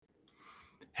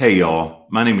Hey, y'all.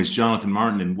 My name is Jonathan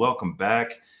Martin, and welcome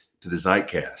back to the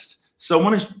Zeitcast. So I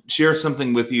want to share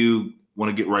something with you,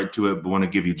 want to get right to it, but want to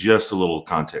give you just a little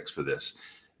context for this.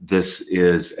 This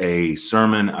is a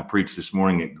sermon I preached this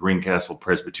morning at Greencastle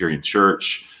Presbyterian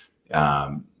Church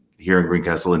here in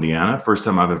Greencastle, Indiana. First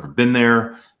time I've ever been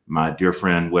there. My dear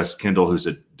friend, Wes Kendall, who's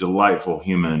a delightful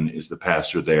human, is the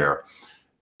pastor there.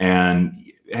 And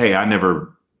hey,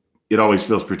 it always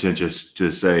feels pretentious to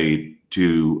say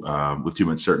with too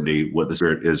much certainty what the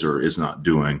Spirit is or is not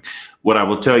doing. What I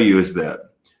will tell you is that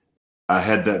I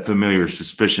had that familiar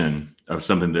suspicion of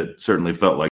something that certainly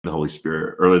felt like the Holy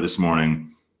Spirit early this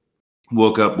morning.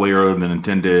 Woke up way earlier than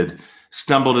intended,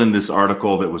 stumbled in this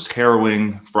article that was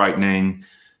harrowing, frightening,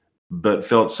 but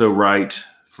felt so right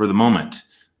for the moment.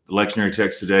 The lectionary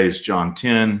text today is John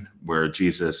 10, where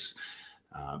Jesus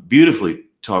beautifully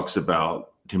talks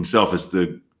about himself as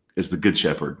the good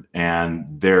shepherd. And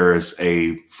there's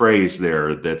a phrase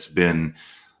there that's been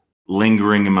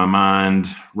lingering in my mind,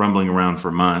 rumbling around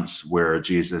for months, where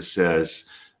Jesus says,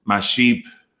 "My sheep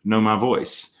know my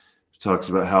voice." He talks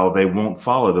about how they won't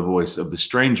follow the voice of the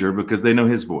stranger because they know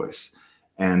his voice.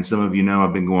 And some of you know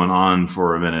I've been going on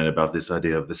for a minute about this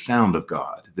idea of the sound of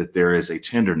God, that there is a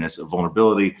tenderness, a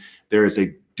vulnerability. There is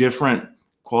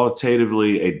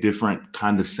qualitatively a different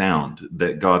kind of sound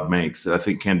that God makes that I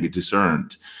think can be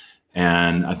discerned.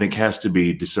 And I think has to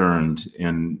be discerned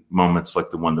in moments like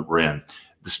the one that we're in.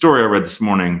 The story I read this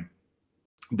morning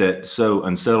that so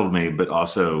unsettled me, but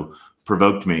also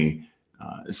provoked me.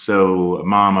 So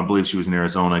mom, I believe she was in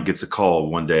Arizona, gets a call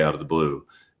one day out of the blue.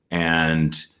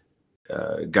 And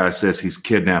guy says he's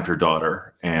kidnapped her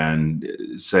daughter and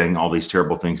saying all these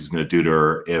terrible things he's going to do to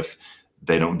her if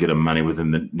they don't get him money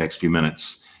within the next few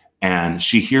minutes. And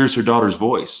she hears her daughter's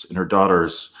voice, and her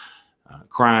daughter's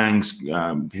crying,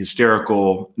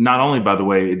 hysterical. Not only, by the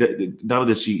way, not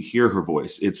only does she hear her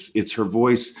voice, it's her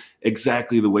voice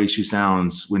exactly the way she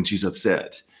sounds when she's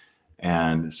upset.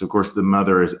 And so, of course, the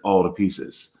mother is all to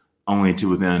pieces, only to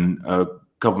within a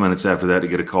couple minutes after that to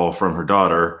get a call from her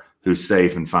daughter, who's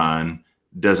safe and fine,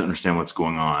 doesn't understand what's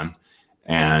going on.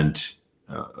 And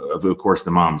of course,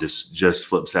 the mom just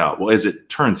flips out. Well, as it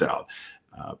turns out,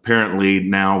 apparently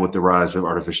now with the rise of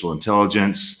artificial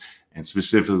intelligence, and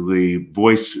specifically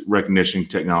voice recognition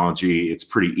technology, it's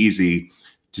pretty easy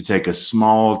to take a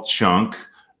small chunk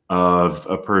of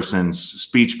a person's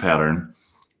speech pattern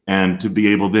and to be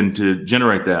able then to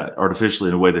generate that artificially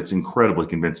in a way that's incredibly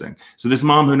convincing. So this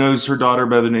mom, who knows her daughter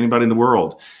better than anybody in the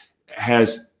world,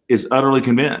 is utterly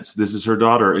convinced this is her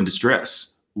daughter in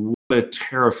distress. What a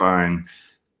terrifying,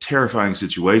 terrifying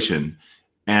situation.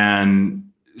 And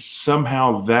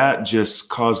somehow that just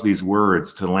caused these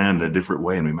words to land in a different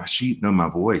way. I mean, my sheep know my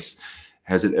voice.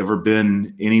 Has it ever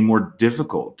been any more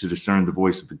difficult to discern the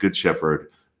voice of the Good Shepherd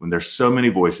when there's so many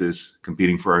voices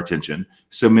competing for our attention,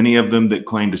 so many of them that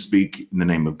claim to speak in the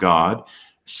name of God,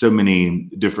 so many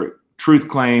different truth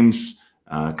claims,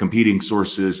 competing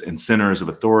sources and centers of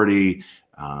authority.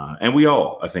 And we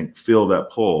all, I think, feel that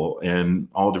pull in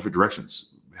all different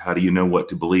directions. How do you know what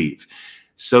to believe?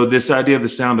 So this idea of the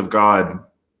sound of God,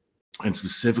 and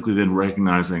specifically then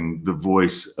recognizing the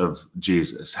voice of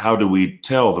Jesus. How do we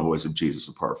tell the voice of Jesus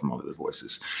apart from all the other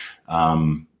voices?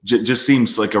 Just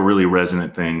seems like a really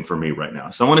resonant thing for me right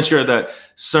now. So I want to share that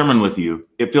sermon with you.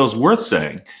 It feels worth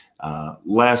saying.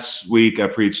 Last week, I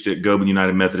preached at Gobin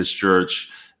United Methodist Church.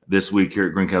 This week here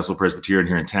at Greencastle Presbyterian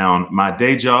here in town. My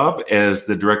day job as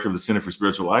the director of the Center for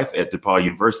Spiritual Life at DePaul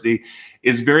University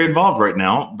is very involved right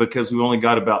now because we've only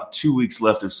got about 2 weeks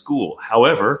left of school.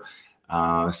 However,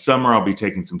 summer, I'll be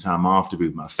taking some time off to be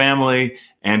with my family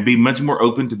and be much more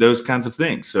open to those kinds of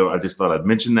things. So I just thought I'd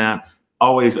mention that.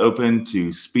 Always open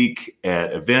to speak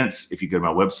at events. If you go to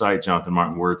my website,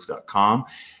 jonathanmartinwords.com,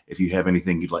 if you have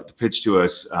anything you'd like to pitch to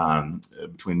us,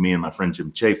 between me and my friend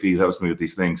Jim Chafee, who helps me with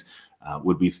these things,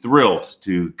 would be thrilled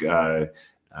to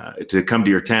come to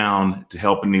your town to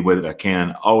help in any way that I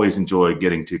can. Always enjoy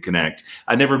getting to connect.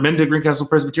 I'd never been to Greencastle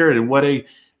Presbyterian, and what a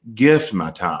gift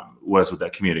my time was with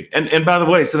that community. And by the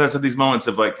way, sometimes I have these moments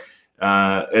of like,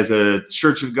 as a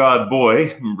Church of God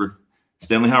boy, remember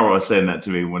Stanley Howard was saying that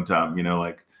to me one time,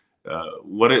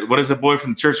 what does a boy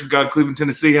from the Church of God, Cleveland,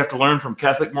 Tennessee have to learn from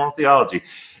Catholic moral theology?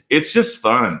 It's just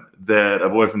fun that a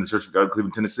boy from the Church of God,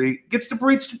 Cleveland, Tennessee gets to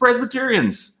preach to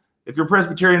Presbyterians. If you're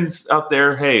Presbyterians out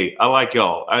there, hey, I like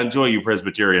y'all. I enjoy you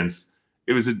Presbyterians.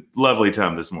 It was a lovely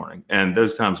time this morning. And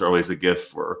those times are always a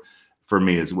gift for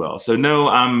me as well. So no,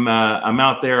 I'm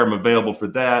out there. I'm available for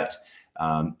that.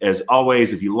 As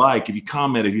always, if you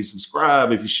comment, if you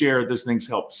subscribe, if you share, those things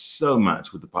help so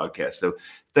much with the podcast. So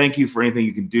thank you for anything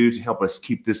you can do to help us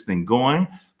keep this thing going.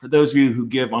 For those of you who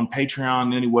give on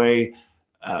Patreon anyway,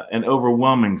 an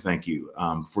overwhelming thank you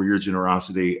for your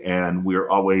generosity. And we're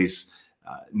always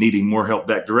needing more help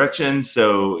that direction.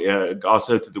 So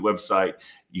also through the website,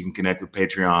 you can connect with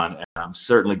Patreon. And I'm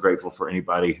certainly grateful for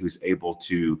anybody who's able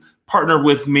to partner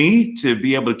with me to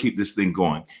be able to keep this thing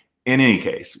going. In any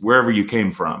case, wherever you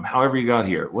came from, however you got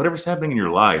here, whatever's happening in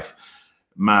your life,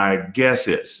 my guess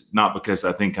is, not because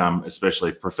I think I'm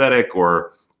especially prophetic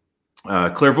or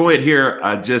clairvoyant here,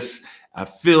 I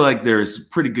feel like there's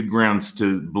pretty good grounds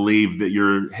to believe that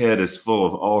your head is full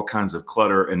of all kinds of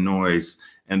clutter and noise,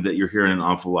 and that you're hearing an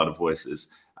awful lot of voices.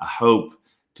 I hope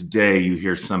today you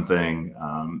hear something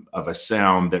of a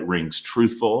sound that rings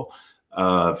truthful,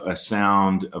 of a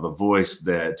sound of a voice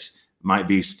that might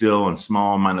be still and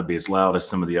small, might not be as loud as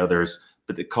some of the others,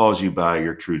 but that calls you by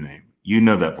your true name. You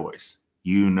know that voice.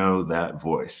 You know that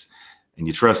voice, and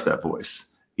you trust that voice,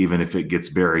 even if it gets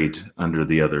buried under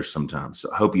the others sometimes.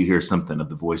 So I hope you hear something of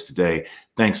the voice today.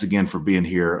 Thanks again for being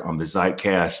here on the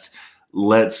Zeitcast.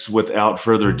 Let's, without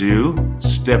further ado,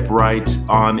 step right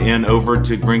on in over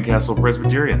to Greencastle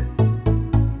Presbyterian.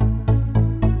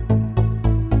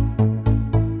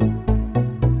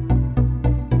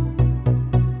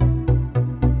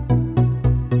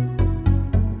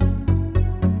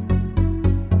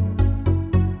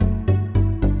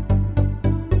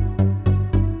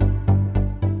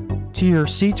 To your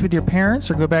seats with your parents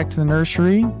or go back to the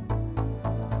nursery.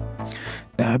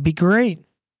 That'd be great.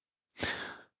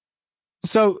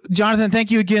 So, Jonathan,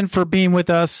 thank you again for being with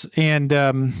us. And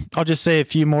I'll just say a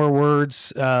few more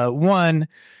words. One,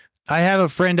 I have a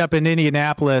friend up in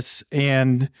Indianapolis,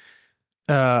 and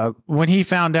when he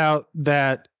found out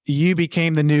that you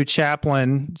became the new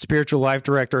chaplain, spiritual life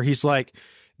director, he's like,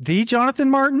 the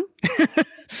Jonathan Martin?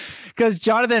 Because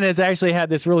Jonathan has actually had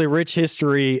this really rich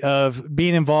history of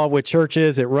being involved with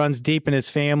churches. It runs deep in his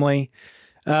family.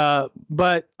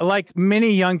 But like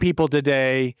many young people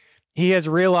today, he has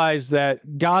realized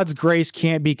that God's grace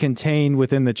can't be contained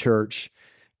within the church.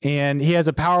 And he has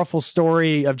a powerful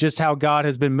story of just how God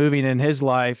has been moving in his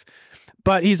life.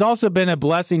 But he's also been a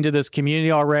blessing to this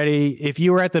community already. If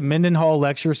you were at the Mendenhall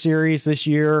lecture series this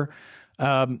year,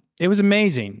 it was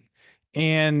amazing.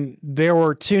 And there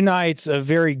were 2 nights of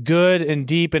very good and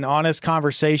deep and honest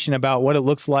conversation about what it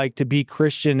looks like to be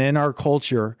Christian in our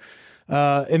culture,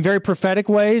 in very prophetic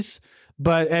ways,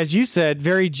 but as you said,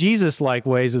 very Jesus-like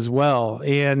ways as well.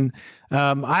 And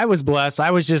I was blessed.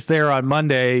 I was just there on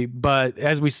Monday, but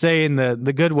as we say in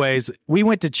the good ways, we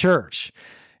went to church.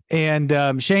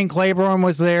 And Shane Claiborne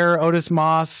was there, Otis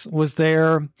Moss was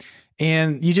there,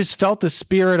 and you just felt the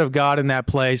Spirit of God in that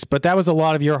place. But that was a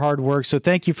lot of your hard work. So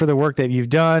thank you for the work that you've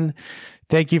done.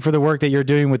 Thank you for the work that you're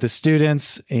doing with the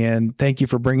students. And thank you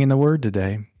for bringing the word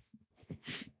today.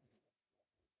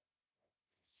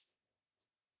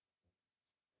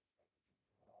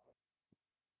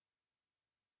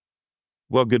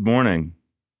 Well, good morning.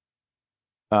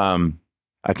 I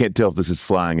can't tell if this is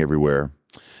flying everywhere.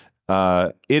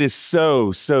 It is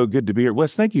so good to be here.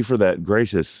 Wes, thank you for that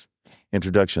gracious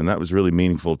introduction. That was really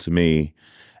meaningful to me.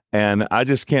 And I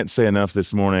just can't say enough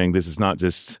this morning. This is not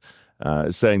just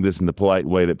saying this in the polite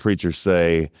way that preachers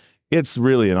say. It's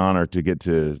really an honor to get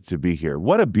to be here.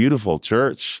 What a beautiful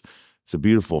church. It's a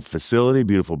beautiful facility,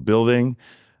 beautiful building.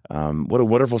 What a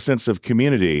wonderful sense of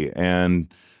community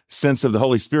and sense of the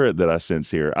Holy Spirit that I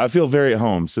sense here. I feel very at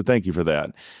home, so thank you for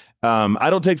that. I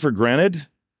don't take for granted.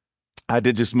 I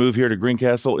did just move here to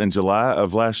Greencastle in July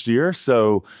of last year,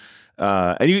 so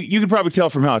and you can probably tell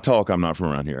from how I talk I'm not from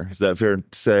around here. Is that fair to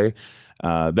say?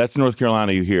 That's North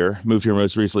Carolina you hear. Moved here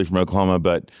most recently from Oklahoma,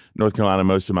 but North Carolina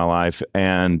most of my life.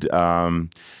 And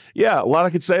yeah, a lot I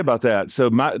could say about that.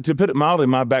 So to put it mildly,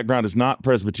 my background is not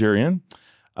Presbyterian.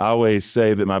 I always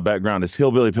say that my background is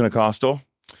hillbilly Pentecostal.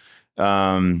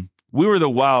 We were the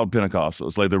wild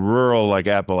Pentecostals, like the rural, like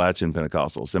Appalachian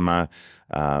Pentecostals. And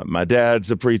my dad's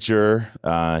a preacher.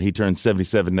 He turns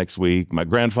 77 next week. My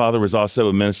grandfather was also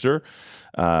a minister.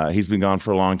 He's been gone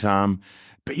for a long time.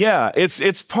 But yeah,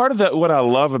 it's part of what I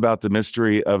love about the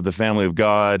mystery of the family of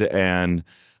God and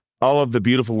all of the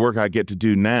beautiful work I get to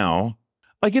do now.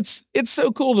 Like it's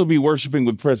so cool to be worshiping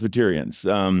with Presbyterians.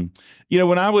 When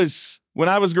I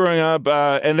was growing up,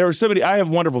 and there was I have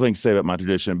wonderful things to say about my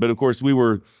tradition, but of course we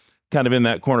were kind of in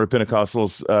that corner of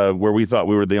Pentecostals where we thought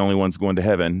we were the only ones going to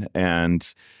heaven.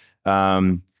 And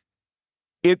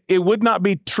it would not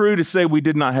be true to say we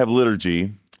did not have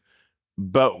liturgy,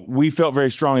 but we felt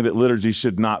very strongly that liturgy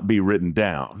should not be written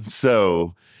down.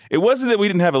 So it wasn't that we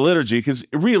didn't have a liturgy, because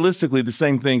realistically, the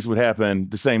same things would happen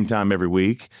the same time every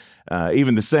week.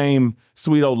 Even the same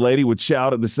sweet old lady would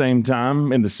shout at the same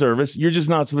time in the service. You're just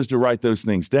not supposed to write those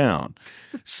things down.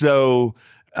 So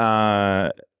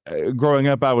growing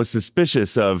up, I was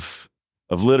suspicious of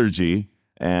liturgy.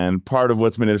 And part of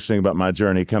what's been interesting about my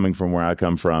journey coming from where I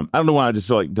come from, I don't know why I just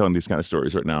feel like telling these kind of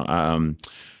stories right now.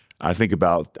 I think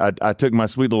about, I took my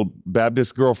sweet little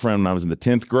Baptist girlfriend when I was in the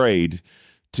 10th grade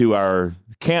to our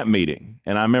camp meeting.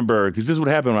 And I remember, because this would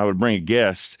happen when I would bring a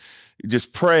guest,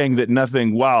 just praying that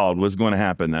nothing wild was going to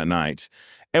happen that night.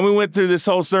 And we went through this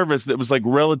whole service that was like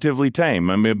relatively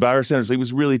tame. I mean, by our standards, it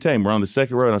was really tame. We're on the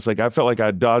second row, and I was like, I felt like I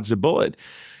dodged a bullet.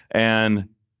 And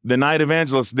the night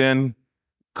evangelist then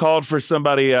called for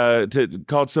somebody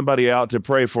called somebody out to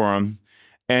pray for him.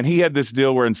 And he had this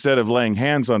deal where instead of laying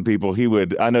hands on people, he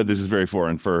would, I know this is very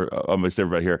foreign for almost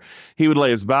everybody here, he would lay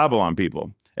his Bible on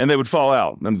people and they would fall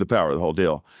out under the power of the whole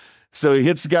deal. So he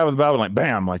hits the guy with the Bible, like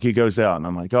bam, like he goes out. And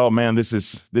I'm like, oh man, this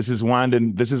is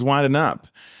winding up.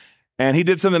 And he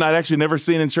did something I'd actually never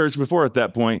seen in church before at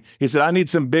that point. He said, I need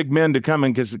some big men to come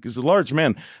in, because a large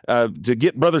man, to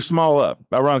get Brother Small up.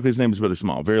 Ironically, his name is Brother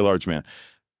Small, very large man.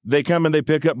 They come and they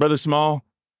pick up Brother Small,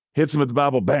 hits him with the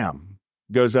Bible, bam,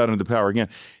 goes out into the power again.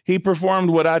 He performed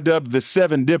what I dubbed the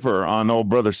seven dipper on old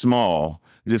Brother Small.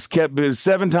 Just kept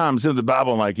 7 times into the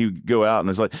Bible, like you go out, and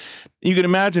it's like, you can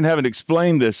imagine having to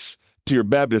explain this to your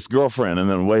Baptist girlfriend, and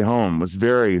then the way home was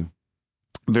very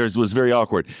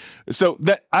awkward. So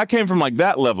that I came from like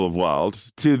that level of wild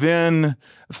to then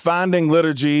finding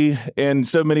liturgy in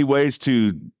so many ways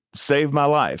to save my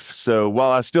life. So while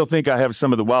I still think I have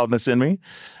some of the wildness in me,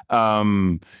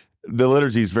 the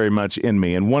liturgy is very much in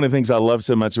me. And one of the things I love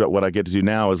so much about what I get to do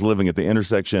now is living at the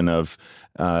intersection of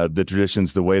the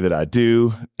traditions the way that I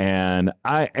do. And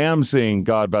I am seeing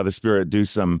God by the Spirit do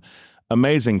some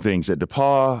amazing things at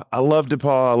DePauw. I love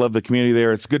DePauw. I love the community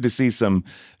there. It's good to see some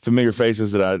familiar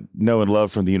faces that I know and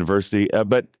love from the university.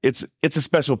 But it's a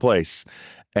special place.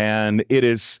 And it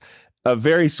is a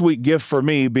very sweet gift for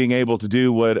me being able to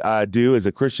do what I do as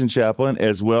a Christian chaplain,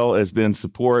 as well as then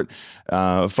support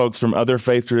folks from other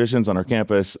faith traditions on our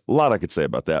campus. A lot I could say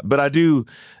about that, but I do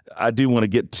want to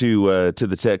get to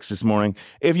the text this morning.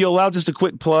 If you allow just a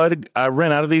quick plug, I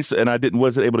ran out of these and I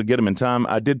wasn't able to get them in time.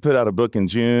 I did put out a book in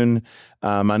June.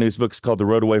 My newest book is called The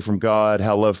Road Away from God: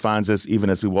 How Love Finds Us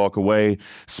Even as We Walk Away.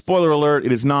 Spoiler alert,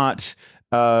 it is not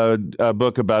a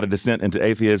book about a descent into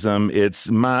atheism. It's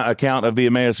my account of the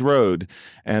Emmaus Road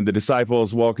and the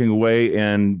disciples walking away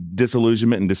in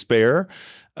disillusionment and despair,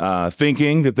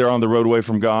 thinking that they're on the road away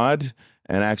from God,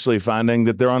 and actually finding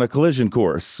that they're on a collision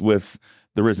course with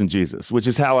the risen Jesus, which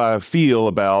is how I feel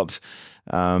about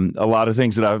a lot of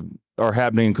things that are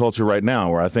happening in culture right now,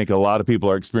 where I think a lot of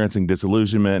people are experiencing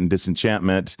disillusionment and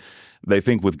disenchantment. They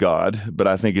think with God, but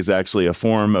I think is actually a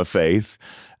form of faith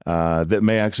that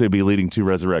may actually be leading to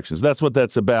resurrections. That's what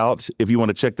that's about. If you want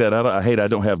to check that out, I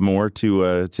don't have more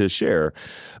to share.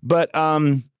 But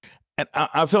and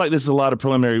I feel like this is a lot of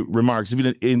preliminary remarks. If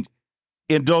you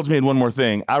indulge me in one more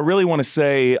thing, I really want to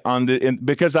say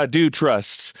because I do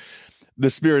trust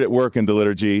the Spirit at work in the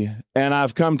liturgy, and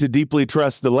I've come to deeply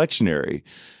trust the lectionary.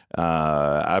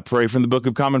 I pray from the Book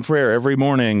of Common Prayer every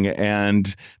morning,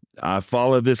 and I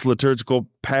follow this liturgical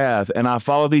path, and I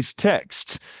follow these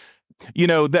texts. You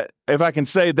know, that if I can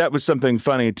say, that was something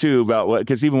funny too about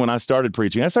because even when I started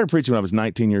preaching when I was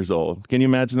 19 years old. Can you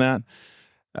imagine that?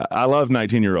 I love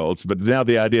 19-year-olds, but now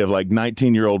the idea of like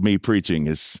 19-year-old me preaching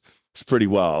is pretty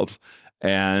wild.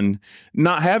 And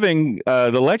not having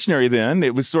the lectionary then,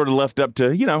 it was sort of left up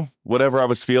to, whatever I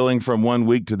was feeling from one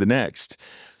week to the next.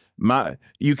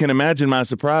 You can imagine my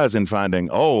surprise in finding,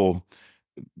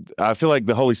 I feel like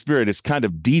the Holy Spirit is kind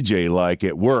of DJ-like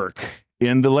at work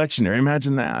in the lectionary.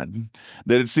 Imagine that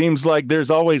it seems like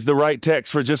there's always the right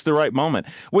text for just the right moment,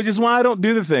 which is why I don't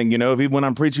do the thing, when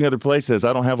I'm preaching other places,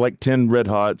 I don't have like 10 red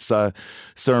hot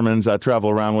sermons I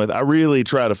travel around with. I really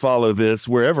try to follow this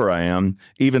wherever I am,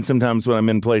 even sometimes when I'm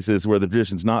in places where the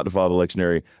tradition's not to follow the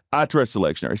lectionary. I trust the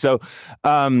lectionary. So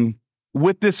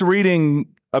with this reading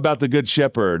about the Good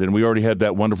Shepherd, and we already had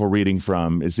that wonderful reading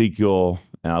from Ezekiel,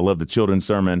 and I love the children's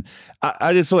sermon.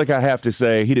 I just feel like I have to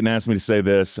say, he didn't ask me to say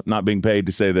this, I'm not being paid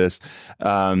to say this.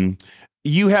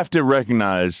 You have to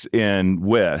recognize in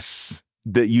Wes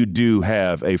that you do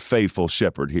have a faithful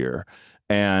shepherd here.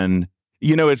 And,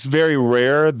 it's very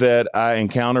rare that I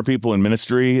encounter people in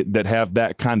ministry that have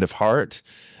that kind of heart,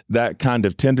 that kind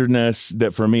of tenderness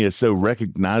that for me is so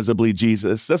recognizably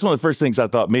Jesus. That's one of the first things I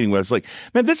thought meeting was like,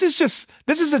 man, this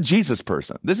is a Jesus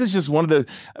person. This is just one of the,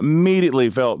 immediately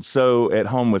felt so at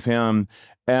home with him.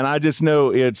 And I just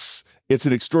know it's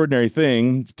an extraordinary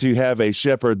thing to have a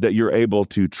shepherd that you're able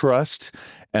to trust.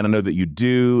 And I know that you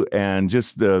do. And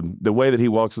just the way that he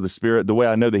walks with the Spirit, the way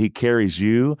I know that he carries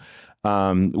you,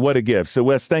 what a gift. So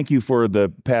Wes, thank you for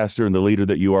the pastor and the leader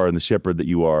that you are and the shepherd that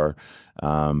you are.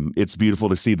 It's beautiful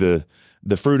to see the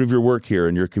fruit of your work here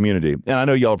in your community. And I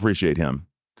know y'all appreciate him.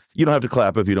 You don't have to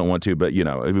clap if you don't want to, but if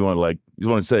you want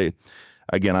to say,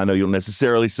 again, I know you don't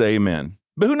necessarily say amen,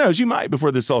 but who knows? You might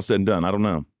before this is all said and done. I don't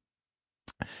know.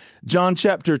 John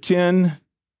chapter 10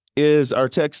 is our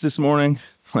text this morning.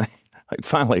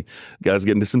 Finally, guys,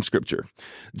 get into some scripture.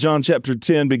 John chapter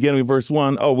 10, beginning with verse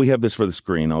 1. Oh, we have this for the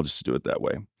screen. I'll just do it that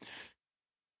way.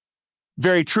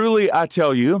 Very truly, I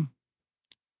tell you,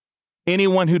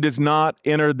 anyone who does not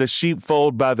enter the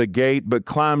sheepfold by the gate, but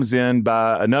climbs in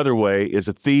by another way, is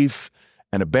a thief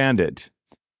and a bandit.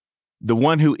 The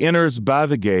one who enters by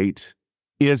the gate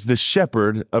is the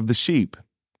shepherd of the sheep.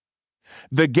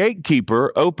 The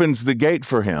gatekeeper opens the gate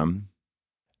for him,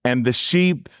 and the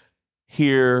sheep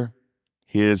hear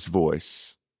his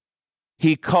voice.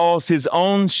 He calls his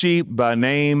own sheep by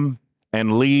name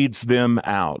and leads them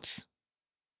out.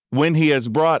 When he has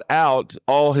brought out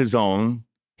all his own,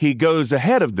 he goes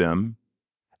ahead of them,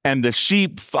 and the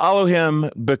sheep follow him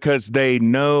because they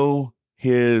know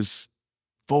his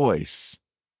voice.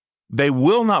 They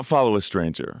will not follow a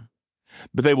stranger,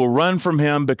 but they will run from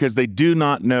him because they do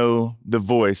not know the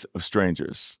voice of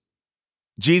strangers.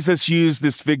 Jesus used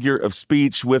this figure of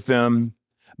speech with them,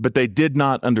 but they did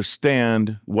not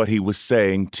understand what he was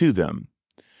saying to them.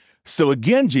 So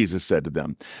again, Jesus said to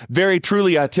them, very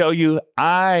truly, I tell you,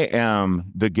 I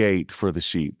am the gate for the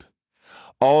sheep.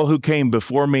 All who came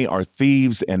before me are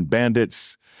thieves and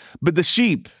bandits, but the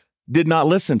sheep did not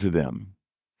listen to them.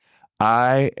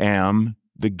 I am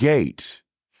the gate.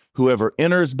 Whoever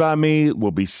enters by me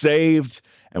will be saved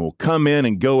and will come in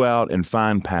and go out and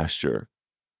find pasture.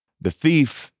 The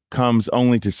thief comes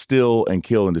only to steal and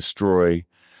kill and destroy.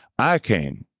 I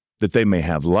came that they may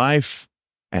have life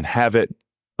and have it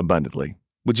abundantly.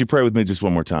 Would you pray with me just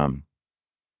one more time?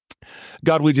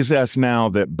 God, we just ask now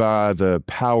that by the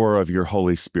power of your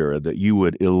Holy Spirit, that you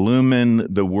would illumine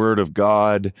the word of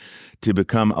God to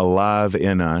become alive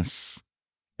in us.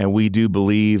 And we do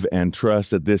believe and trust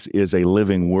that this is a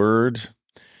living word,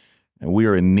 and we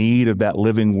are in need of that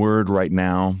living word right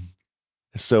now.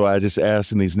 So I just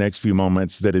ask in these next few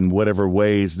moments that in whatever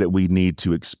ways that we need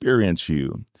to experience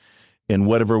you, in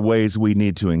whatever ways we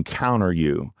need to encounter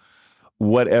you,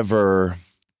 whatever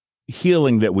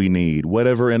healing that we need,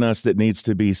 whatever in us that needs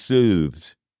to be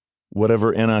soothed,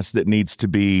 whatever in us that needs to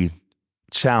be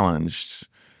challenged,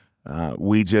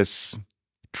 we just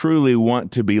truly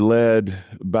want to be led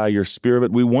by your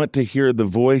Spirit. We want to hear the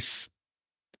voice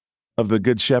of the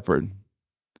Good Shepherd.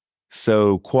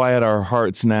 So quiet our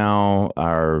hearts now,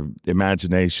 our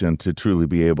imagination, to truly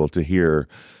be able to hear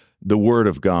the word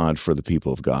of God for the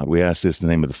people of God. We ask this in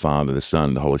the name of the Father, the Son,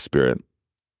 and the Holy Spirit.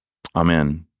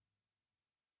 Amen.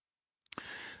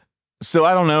 So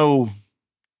I don't know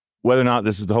whether or not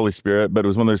this was the Holy Spirit, but it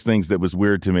was one of those things that was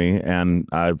weird to me, and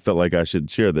I felt like I should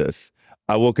share this.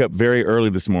 I woke up very early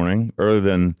this morning, earlier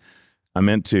than I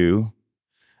meant to,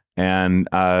 and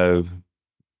I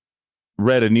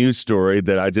read a news story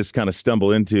that I just kind of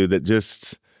stumbled into that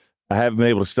just I haven't been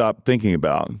able to stop thinking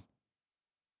about.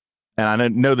 And I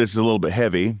know this is a little bit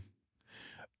heavy,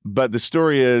 but the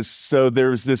story is, so there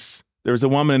was a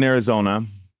woman in Arizona.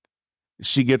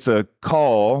 She gets a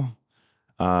call.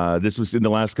 This was in the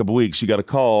last couple of weeks. She got a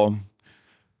call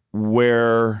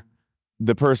where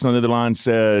the person on the other line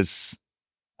says,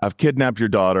 I've kidnapped your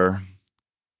daughter.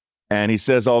 And he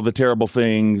says all the terrible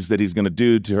things that he's going to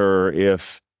do to her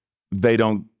if they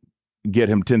don't get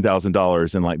him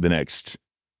 $10,000 in like the next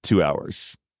 2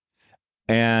 hours.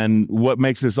 And what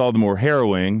makes this all the more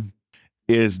harrowing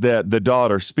is that the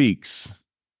daughter speaks,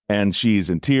 and she's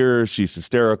in tears. She's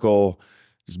hysterical.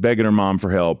 She's begging her mom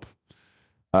for help.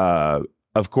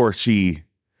 Of course, she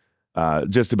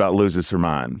just about loses her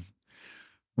mind.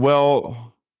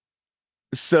 Well,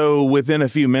 so within a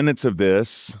few minutes of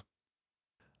this,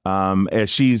 as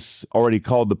she's already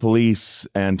called the police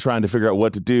and trying to figure out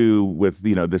what to do with,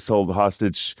 this whole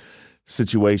hostage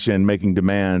situation, making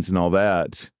demands and all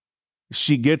that,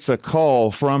 she gets a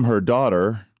call from her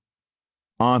daughter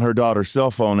on her daughter's cell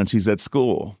phone, and she's at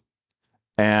school,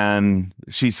 and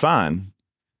she's fine.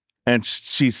 And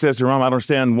she says to her mom, I don't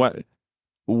understand what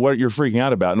you're freaking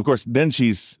out about. And of course, then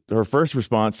her first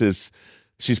response is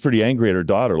she's pretty angry at her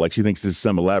daughter. Like she thinks this is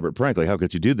some elaborate prank. Like, how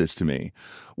could you do this to me?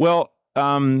 Well,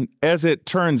 as it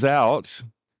turns out,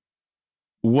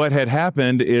 what had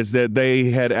happened is that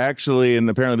they had actually, and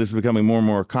apparently this is becoming more and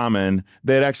more common,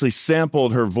 they had actually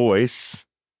sampled her voice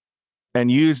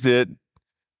and used it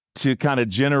to kind of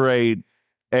generate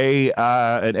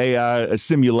a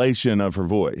simulation of her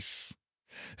voice.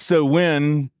 So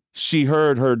when she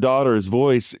heard her daughter's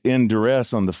voice in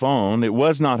duress on the phone, it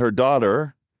was not her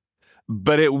daughter,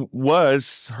 but it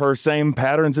was her same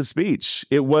patterns of speech.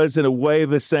 It was in a way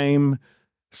the same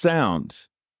sound.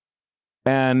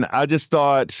 And I just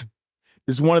thought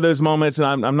it's one of those moments,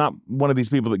 and I'm not one of these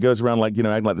people that goes around like,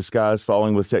 acting like the sky is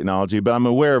falling with technology, but I'm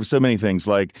aware of so many things.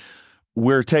 Like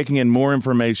we're taking in more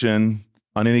information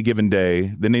on any given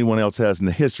day than anyone else has in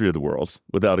the history of the world,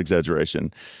 without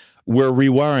exaggeration. We're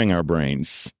rewiring our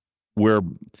brains. We're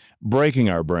breaking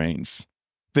our brains.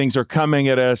 Things are coming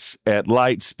at us at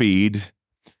light speed.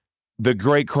 The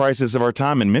great crisis of our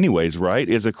time in many ways, right,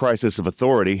 is a crisis of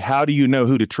authority. How do you know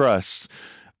who to trust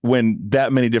when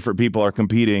that many different people are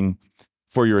competing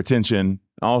for your attention,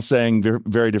 all saying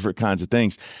very different kinds of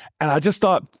things? And I just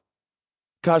thought,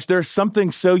 gosh, there's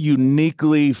something so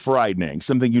uniquely frightening,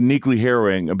 something uniquely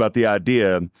harrowing about the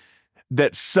idea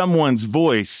that someone's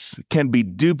voice can be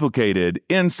duplicated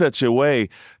in such a way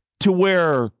to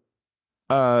where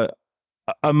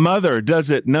a mother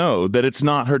doesn't know that it's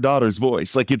not her daughter's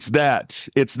voice. Like it's that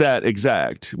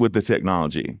exact with the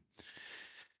technology.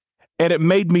 And it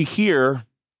made me hear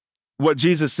what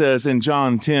Jesus says in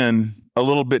John 10 a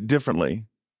little bit differently.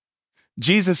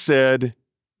 Jesus said,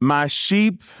 "My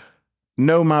sheep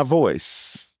know my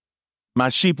voice. My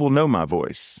sheep will know my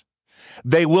voice.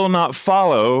 They will not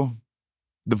follow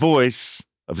the voice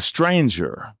of a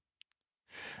stranger.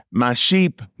 My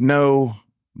sheep know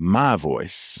my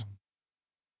voice."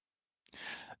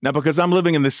 Now, because I'm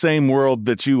living in the same world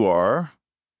that you are,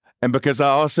 and because I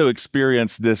also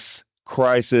experience this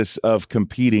crisis of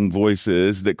competing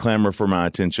voices that clamor for my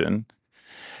attention,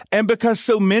 and because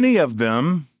so many of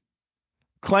them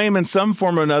claim in some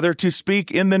form or another to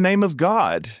speak in the name of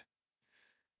God.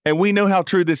 And we know how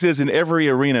true this is in every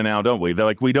arena now, don't we?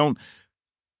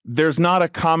 There's not a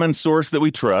common source that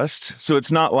we trust. So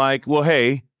it's not like, well,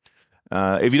 hey,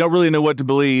 if you don't really know what to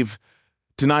believe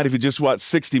tonight, if you just watch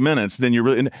 60 Minutes, then you're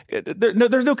really,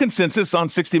 there's no consensus on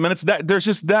 60 Minutes. There's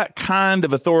just that kind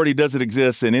of authority doesn't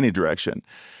exist in any direction.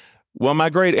 Well, my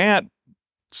great aunt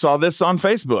saw this on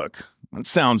Facebook. That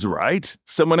sounds right.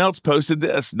 Someone else posted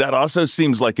this. That also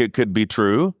seems like it could be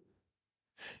true.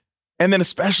 And then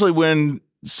especially when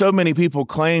so many people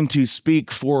claim to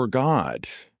speak for God,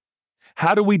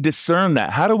 how do we discern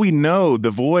that? How do we know the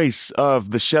voice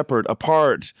of the shepherd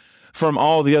apart from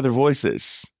all the other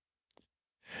voices?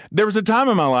 There was a time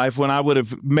in my life when I would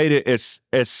have made it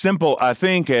as simple, I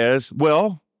think, as,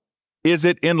 well, is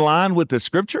it in line with the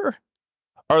scripture?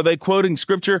 Are they quoting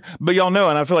scripture? But y'all know,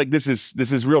 and I feel like this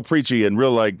is real preachy and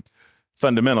real like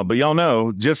fundamental, but y'all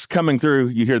know, just coming through,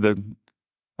 you hear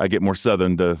I get more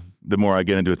Southern the more I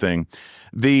get into a thing.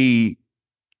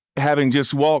 Having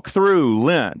just walked through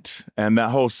Lent and that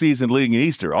whole season leading to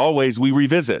Easter, always we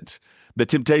revisit the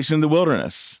temptation in the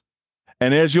wilderness.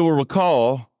 And as you'll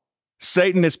recall,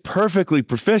 Satan is perfectly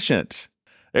proficient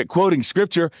at quoting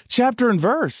scripture, chapter and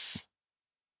verse.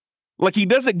 Like he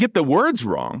doesn't get the words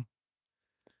wrong.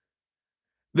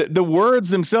 The words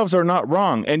themselves are not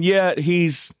wrong. And yet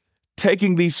he's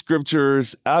taking these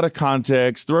scriptures out of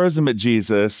context, throws them at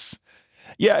Jesus.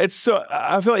 Yeah, I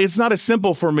feel like it's not as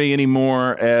simple for me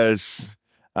anymore as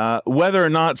whether or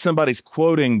not somebody's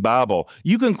quoting Bible.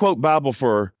 You can quote Bible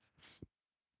to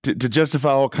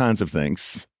justify all kinds of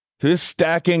things. Just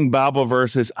stacking Bible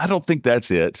verses, I don't think that's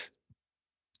it.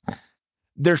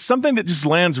 There's something that just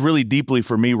lands really deeply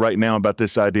for me right now about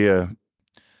this idea.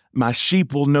 My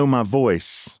sheep will know my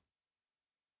voice.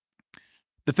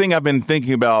 The thing I've been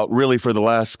thinking about really for the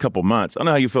last couple months, I don't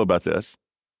know how you feel about this.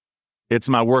 It's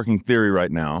my working theory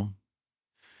right now.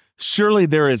 Surely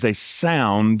there is a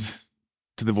sound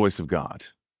to the voice of God.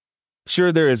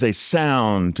 Sure, there is a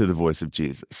sound to the voice of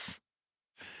Jesus.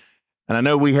 And I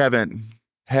know we haven't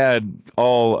had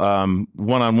all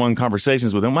one-on-one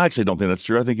conversations with him. I actually don't think that's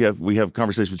true. I think we have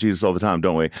conversations with Jesus all the time,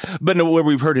 don't we? But no, where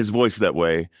we've heard his voice that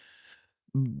way.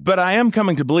 But I am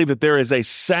coming to believe that there is a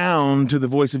sound to the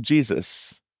voice of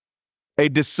Jesus, a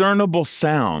discernible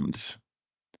sound.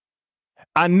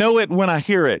 I know it when I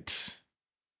hear it,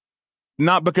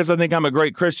 not because I think I'm a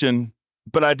great Christian,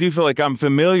 but I do feel like I'm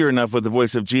familiar enough with the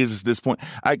voice of Jesus at this point.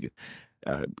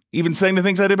 Even saying the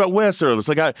things I did about Wes earlier, it's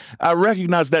like I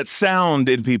recognize that sound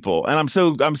in people, and I'm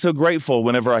so grateful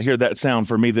whenever I hear that sound.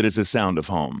 For me, that is the sound of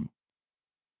home.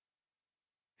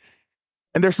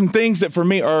 And there's some things that for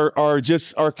me are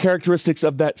characteristics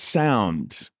of that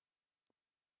sound.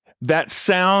 That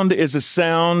sound is a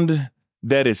sound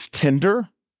that is tender.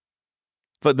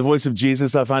 But the voice of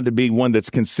Jesus, I find to be one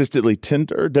that's consistently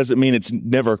tender. Doesn't mean it's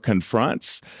never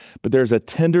confronts, but there's a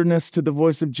tenderness to the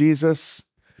voice of Jesus.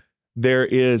 There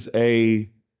is a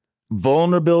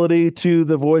vulnerability to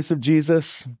the voice of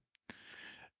Jesus.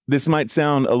 This might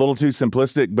sound a little too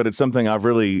simplistic, but it's something I've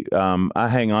really, I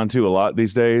hang on to a lot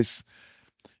these days.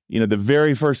 You know, the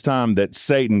very first time that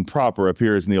Satan proper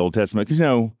appears in the Old Testament, because, you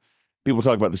know, people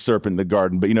talk about the serpent in the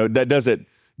garden, but, you know, that doesn't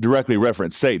directly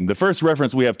reference Satan. The first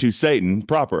reference we have to Satan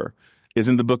proper is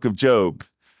in the book of Job.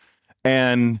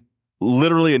 And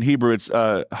literally in Hebrew, it's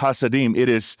Hasadim. It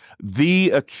is the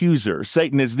accuser.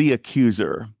 Satan is the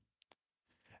accuser.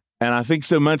 And I think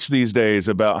so much these days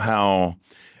about how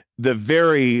the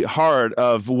very heart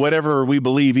of whatever we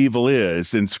believe evil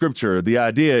is in Scripture, the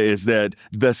idea is that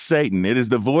the Satan, it is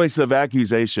the voice of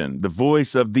accusation, the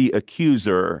voice of the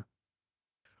accuser.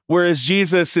 Whereas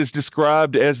Jesus is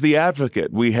described as the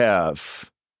advocate we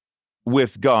have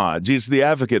with God. Jesus, the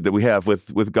advocate that we have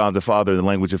with God the Father in the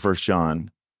language of 1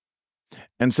 John.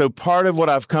 And so part of what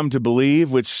I've come to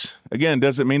believe, which again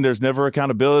doesn't mean there's never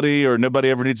accountability or nobody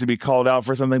ever needs to be called out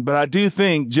for something, but I do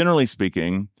think, generally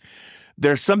speaking,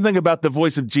 there's something about the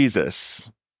voice of Jesus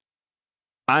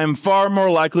I'm far more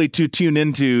likely to tune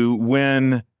into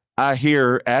when I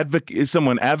hear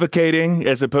someone advocating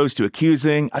as opposed to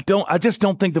accusing. I just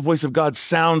don't think the voice of God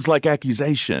sounds like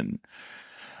accusation.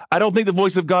 I don't think the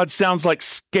voice of God sounds like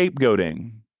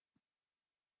scapegoating.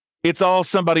 It's all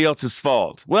somebody else's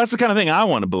fault. Well, that's the kind of thing I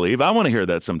want to believe. I want to hear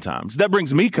that sometimes. That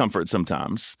brings me comfort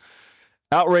sometimes.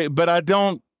 Outrage, but I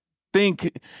don't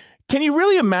think. Can you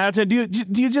really imagine? Do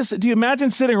you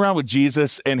imagine sitting around with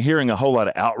Jesus and hearing a whole lot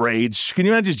of outrage? Can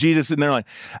you imagine Jesus sitting there like,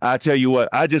 I tell you what,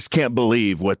 I just can't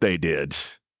believe what they did.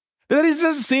 That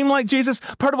doesn't seem like Jesus.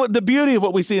 Part of what the beauty of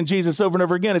what we see in Jesus over and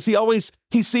over again is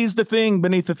he sees the thing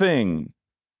beneath the thing.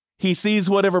 He sees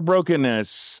whatever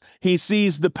brokenness. He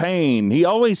sees the pain. He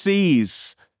always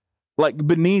sees like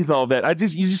beneath all that.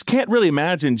 You just can't really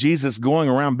imagine Jesus going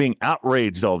around being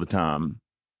outraged all the time.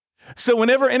 So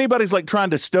whenever anybody's like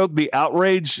trying to stoke the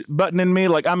outrage button in me,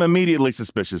 like I'm immediately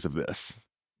suspicious of this.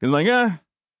 It's like,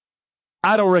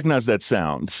 I don't recognize that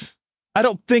sound. I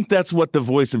don't think that's what the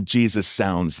voice of Jesus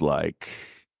sounds like.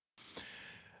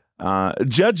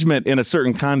 Judgment in a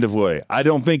certain kind of way, I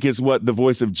don't think is what the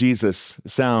voice of Jesus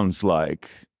sounds like.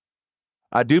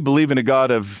 I do believe in a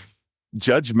God of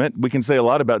judgment. We can say a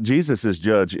lot about Jesus as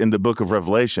judge in the book of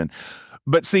Revelation.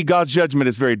 But see, God's judgment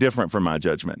is very different from my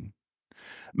judgment.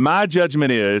 My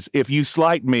judgment is, if you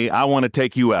slight me, I want to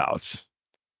take you out.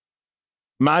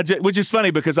 Which is funny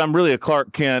because I'm really a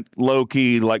Clark Kent,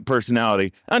 low-key like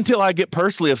personality until I get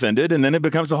personally offended, and then it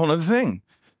becomes a whole other thing.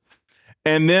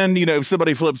 And then, if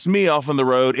somebody flips me off on the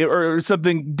road or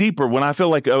something deeper, when I feel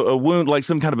like a wound, like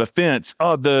some kind of offense,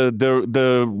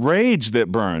 the rage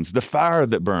that burns, the fire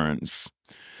that burns.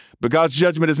 But God's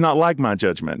judgment is not like my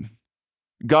judgment.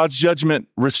 God's judgment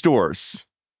restores.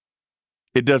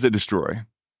 It doesn't destroy.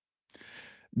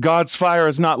 God's fire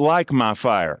is not like my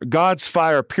fire. God's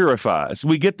fire purifies.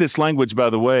 We get this language, by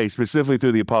the way, specifically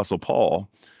through the Apostle Paul.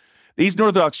 The Eastern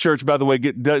Orthodox Church, by the way,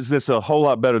 does this a whole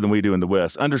lot better than we do in the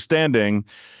West, understanding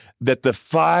that the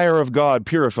fire of God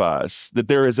purifies, that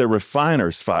there is a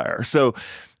refiner's fire. So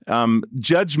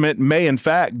judgment may, in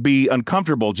fact, be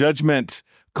uncomfortable. Judgment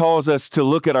calls us to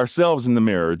look at ourselves in the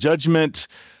mirror. Judgment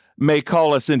may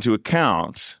call us into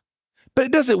account, but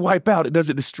it doesn't wipe out. It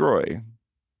doesn't destroy.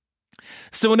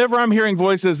 So whenever I'm hearing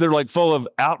voices that are like full of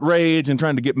outrage and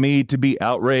trying to get me to be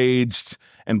outraged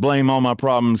and blame all my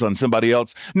problems on somebody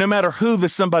else, no matter who the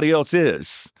somebody else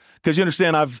is, because you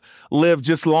understand I've lived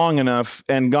just long enough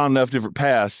and gone enough different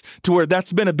paths to where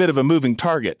that's been a bit of a moving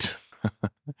target.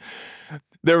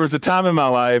 There was a time in my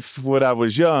life when I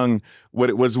was young when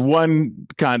it was one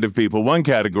kind of people, one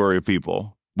category of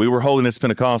people. We were holiness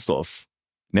Pentecostals,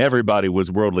 and everybody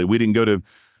was worldly. We didn't go to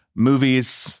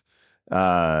movies.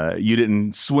 You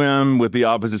didn't swim with the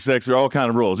opposite sex. There are all kinds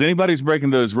of rules. Anybody who's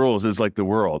breaking those rules is like the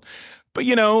world. But,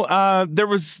 there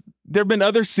have been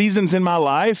other seasons in my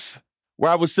life where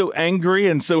I was so angry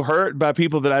and so hurt by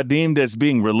people that I deemed as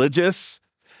being religious,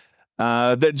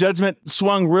 that judgment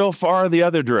swung real far the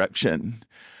other direction.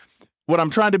 What I'm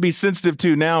trying to be sensitive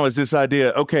to now is this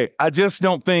idea, okay, I just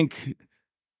don't think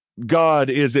God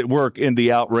is at work in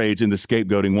the outrage and the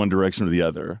scapegoating one direction or the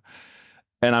other.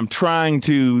 And I'm trying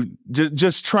to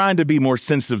just trying to be more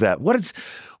sensitive to that. What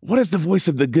does the voice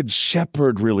of the good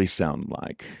shepherd really sound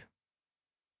like?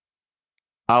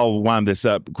 I'll wind this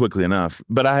up quickly enough,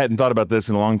 but I hadn't thought about this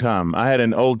in a long time. I had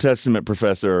an Old Testament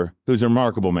professor who's a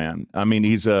remarkable man. I mean,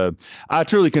 I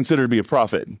truly consider to be a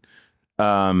prophet.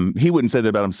 He wouldn't say that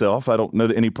about himself. I don't know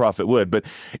that any prophet would, but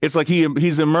it's like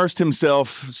he's immersed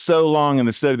himself so long in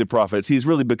the study of the prophets. He's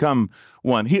really become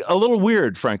one. A little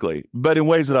weird, frankly, but in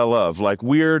ways that I love, like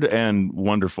weird and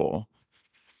wonderful.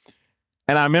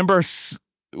 And I remember,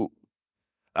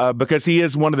 because he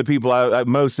is one of the people I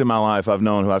most in my life I've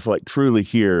known who I feel like truly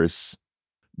hears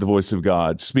the voice of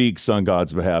God, speaks on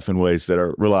God's behalf in ways that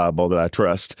are reliable, that I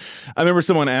trust. I remember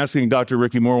someone asking Dr.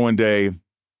 Ricky Moore one day,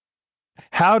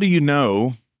 how do you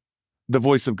know the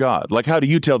voice of God? Like, how do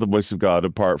you tell the voice of God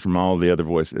apart from all the other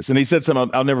voices? And he said something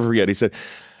I'll never forget. He said,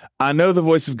 I know the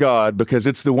voice of God because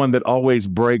it's the one that always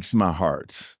breaks my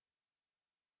heart.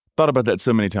 Thought about that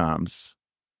so many times.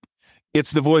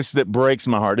 It's the voice that breaks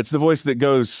my heart. It's the voice that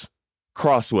goes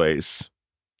crossways.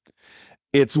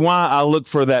 It's why I look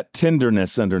for that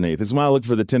tenderness underneath. It's why I look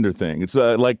for the tender thing. It's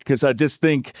because I just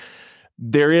think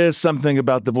there is something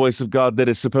about the voice of God that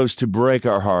is supposed to break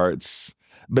our hearts,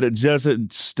 but it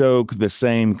doesn't stoke the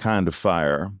same kind of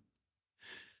fire.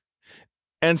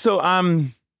 And so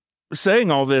I'm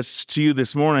saying all this to you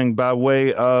this morning by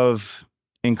way of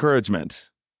encouragement,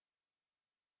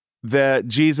 that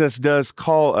Jesus does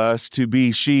call us to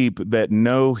be sheep that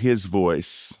know his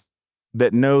voice,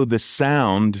 that know the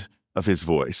sound of his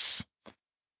voice,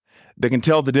 that can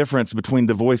tell the difference between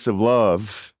the voice of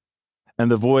love and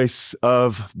the voice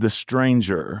of the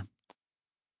stranger.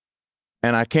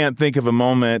 And I can't think of a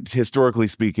moment, historically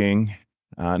speaking,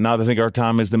 not to think our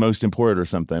time is the most important or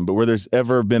something, but where there's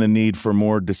ever been a need for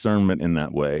more discernment in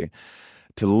that way,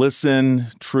 to listen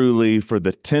truly for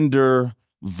the tender,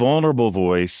 vulnerable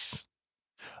voice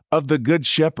of the good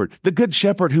shepherd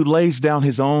who lays down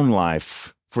his own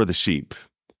life for the sheep.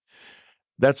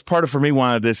 That's part of, for me,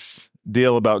 why this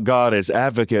deal about God as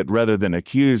advocate rather than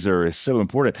accuser is so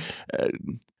important.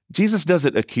 Jesus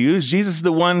doesn't accuse. Jesus is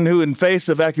the one who, in face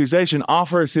of accusation,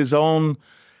 offers his own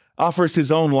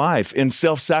life in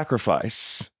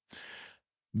self-sacrifice.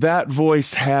 That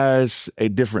voice has a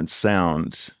different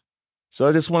sound. So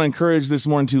I just want to encourage this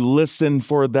morning to listen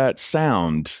for that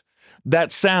sound.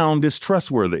 That sound is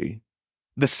trustworthy.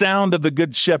 The sound of the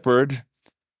Good Shepherd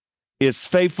is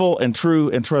faithful and true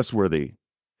and trustworthy.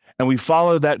 And we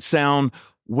follow that sound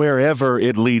wherever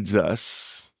it leads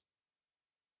us.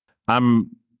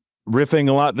 I'm riffing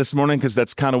a lot this morning because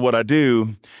that's kind of what I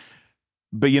do.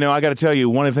 But, I got to tell you,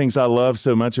 one of the things I love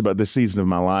so much about this season of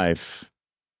my life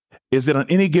is that on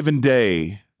any given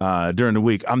day during the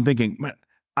week, I'm thinking, man,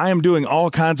 I am doing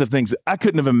all kinds of things that I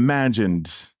couldn't have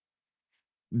imagined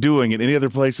doing in any other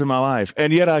place in my life.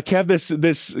 And yet I have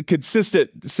this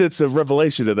consistent sense of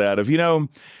revelation of that, of,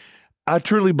 I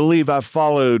truly believe I've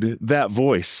followed that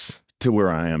voice to where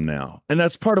I am now. And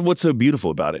that's part of what's so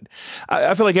beautiful about it.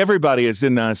 I feel like everybody is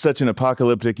in such an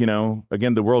apocalyptic,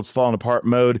 again, the world's falling apart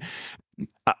mode.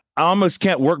 I almost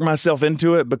can't work myself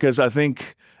into it because I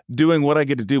think doing what I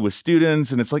get to do with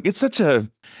students, and it's like,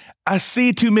 I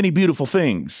see too many beautiful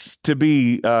things to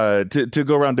be, to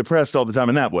go around depressed all the time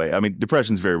in that way. I mean,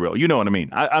 depression's very real. You know what I mean?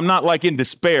 I'm not like in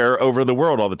despair over the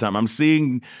world all the time. I'm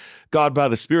seeing God by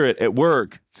the Spirit at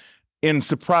work in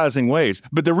surprising ways.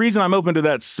 But the reason I'm open to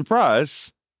that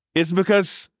surprise is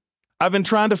because I've been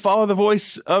trying to follow the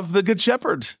voice of the Good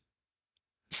Shepherd.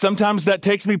 Sometimes that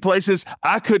takes me places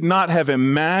I could not have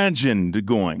imagined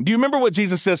going. Do you remember what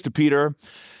Jesus says to Peter?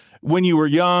 When you were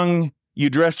young,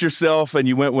 you dressed yourself and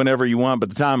you went whenever you want, but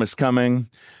the time is coming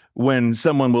when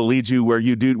someone will lead you where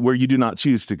you do not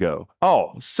choose to go.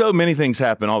 Oh, so many things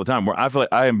happen all the time where I feel like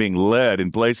I am being led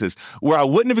in places where I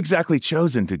wouldn't have exactly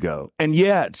chosen to go. And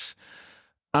yet,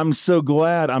 I'm so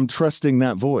glad I'm trusting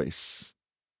that voice,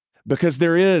 because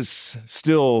there is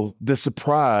still the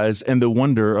surprise and the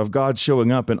wonder of God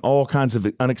showing up in all kinds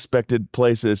of unexpected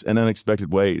places and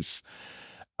unexpected ways.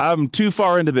 I'm too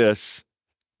far into this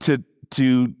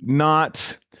to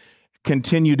not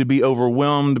continue to be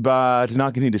overwhelmed by, to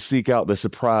not continue to seek out the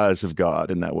surprise of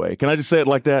God in that way. Can I just say it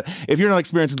like that? If you're not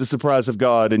experiencing the surprise of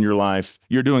God in your life,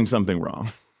 you're doing something wrong.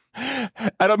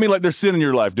 I don't mean like there's sin in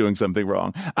your life doing something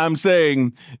wrong. I'm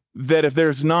saying that if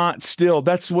there's not still,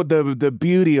 that's what the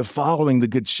beauty of following the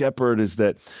Good Shepherd is,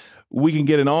 that we can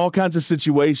get in all kinds of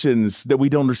situations that we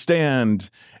don't understand,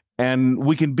 and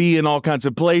we can be in all kinds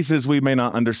of places we may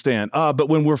not understand. But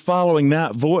when we're following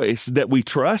that voice that we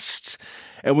trust,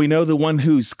 and we know the one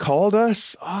who's called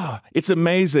us, it's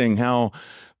amazing how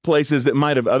places that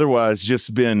might have otherwise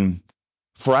just been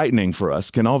frightening for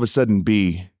us can all of a sudden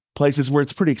be places where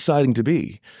it's pretty exciting to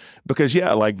be. Because,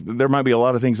 yeah, like there might be a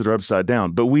lot of things that are upside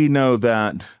down, but we know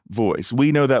that voice.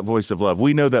 We know that voice of love.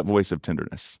 We know that voice of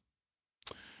tenderness.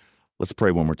 Let's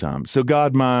pray one more time. So,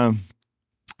 God, my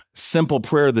simple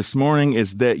prayer this morning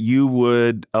is that you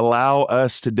would allow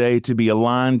us today to be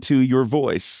aligned to your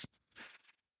voice.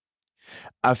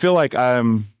 I feel like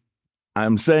I'm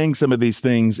saying some of these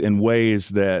things in ways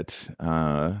that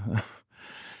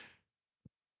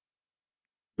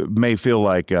may feel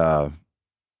like as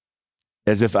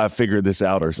if I figured this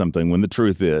out or something, when the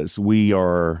truth is we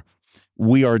are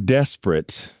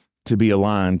desperate to be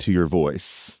aligned to your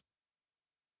voice.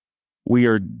 We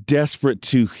are desperate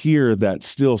to hear that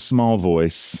still small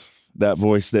voice, that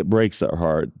voice that breaks our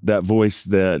heart, that voice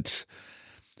that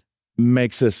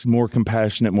makes us more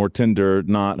compassionate, more tender,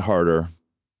 not harder.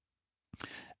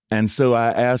 And so I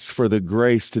ask for the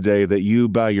grace today that you,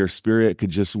 by your Spirit,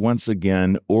 could just once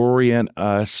again orient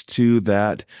us to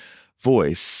that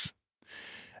voice,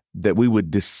 that we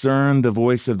would discern the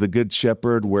voice of the Good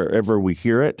Shepherd wherever we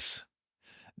hear it,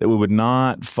 that we would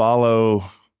not follow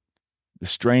the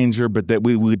stranger, but that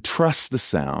we would trust the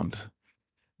sound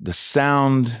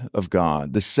of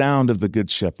God, the sound of the Good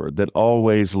Shepherd that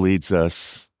always leads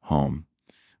us home.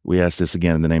 We ask this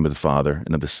again in the name of the Father,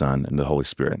 and of the Son, and the Holy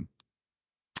Spirit.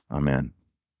 Amen.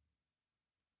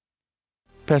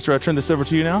 Pastor, I turn this over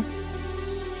to you now.